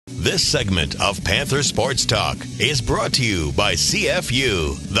This segment of Panther Sports Talk is brought to you by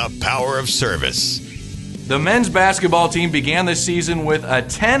CFU, the power of service. The men's basketball team began the season with a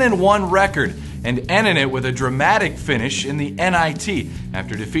 10-1 record and ended it with a dramatic finish in the NIT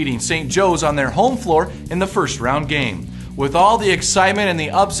after defeating St. Joe's on their home floor in the first-round game. With all the excitement and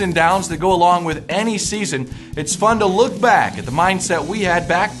the ups and downs that go along with any season, it's fun to look back at the mindset we had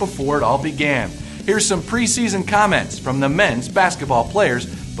back before it all began. Here's some preseason comments from the men's basketball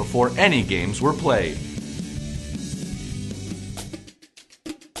players before any games were played.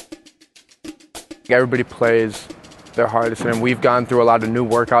 Everybody plays their hardest, and we've gone through a lot of new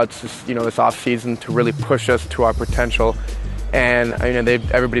workouts this off season to really push us to our potential. And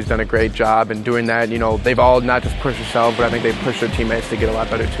everybody's done a great job in doing that. They've all not just pushed themselves, but I think they've pushed their teammates to get a lot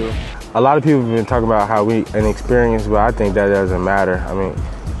better too. A lot of people have been talking about how we inexperienced, but I think that doesn't matter.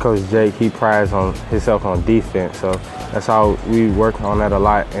 Coach Jake, he prides on himself on defense, so that's how we work on that a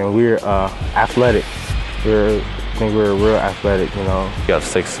lot. And we're athletic. I think we're real athletic, We got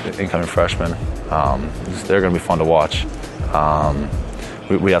 6 incoming freshmen. They're going to be fun to watch.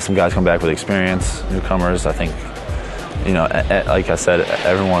 We have some guys come back with experience, newcomers. I think, like I said,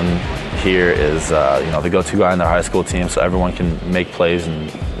 everyone here is, the go-to guy in their high school team, so everyone can make plays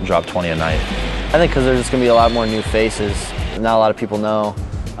and drop 20 a night. I think because there's just going to be a lot more new faces. Not a lot of people know.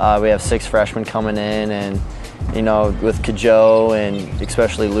 We have 6 freshmen coming in, and with Kajo and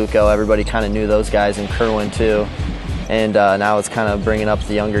especially Luco, everybody kind of knew those guys, and Kerwin too. And now it's kind of bringing up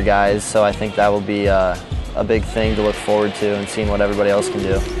the younger guys, so I think that will be a big thing to look forward to and seeing what everybody else can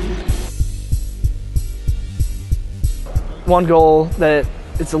do. One goal that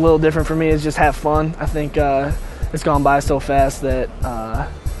it's a little different for me is just have fun. I think it's gone by so fast that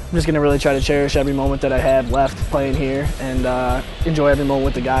I'm just going to really try to cherish every moment that I have left playing here and enjoy every moment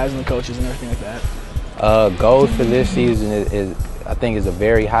with the guys and the coaches and everything like that. Goals for this season is I think is a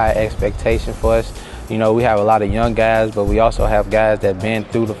very high expectation for us. We have a lot of young guys, but we also have guys that have been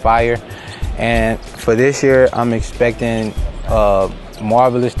through the fire. And for this year, I'm expecting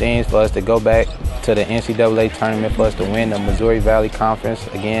marvelous things for us to go back to the NCAA tournament, for us to win the Missouri Valley Conference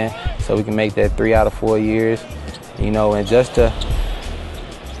again, so we can make that 3 out of 4 years, and just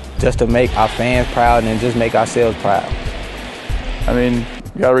to make our fans proud and just make ourselves proud. You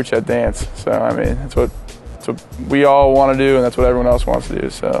got to reach that dance. So, that's what we all want to do, and that's what everyone else wants to do.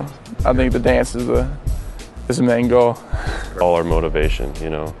 So I think the dance is the main goal. All our motivation,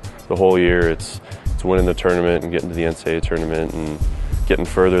 the whole year it's winning the tournament and getting to the NCAA tournament and getting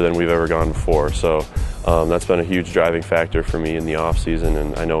further than we've ever gone before. So that's been a huge driving factor for me in the off season,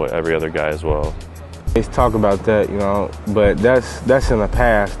 and I know every other guy as well. They talk about that, but that's in the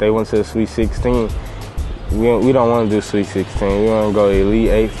past. They went to the Sweet 16. We don't want to do Sweet 16. We want to go Elite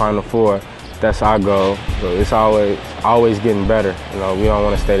 8, Final 4. That's our goal. So it's always getting better. We don't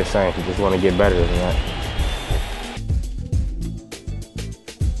want to stay the same. We just want to get better than that.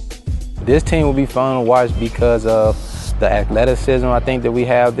 This team will be fun to watch because of the athleticism I think that we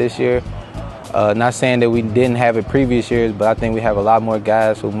have this year. Not saying that we didn't have it previous years, but I think we have a lot more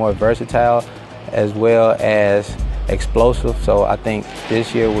guys who are more versatile as well as explosive. So I think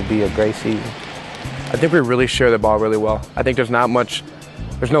this year will be a great season. I think we really share the ball really well. I think there's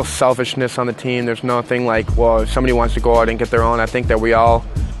no selfishness on the team. There's nothing like, well, if somebody wants to go out and get their own. I think that we all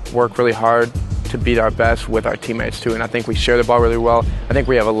work really hard to beat our best with our teammates too, and I think we share the ball really well. I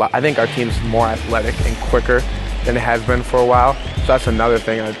think our team's more athletic and quicker than it has been for a while. So that's another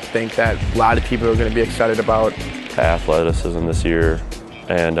thing I think that a lot of people are going to be excited about. Athleticism this year,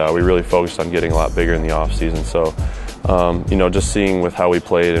 and we really focused on getting a lot bigger in the off season. So, just seeing with how we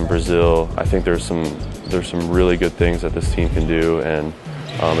played in Brazil, I think there's some really good things that this team can do, and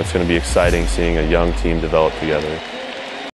it's going to be exciting seeing a young team develop together.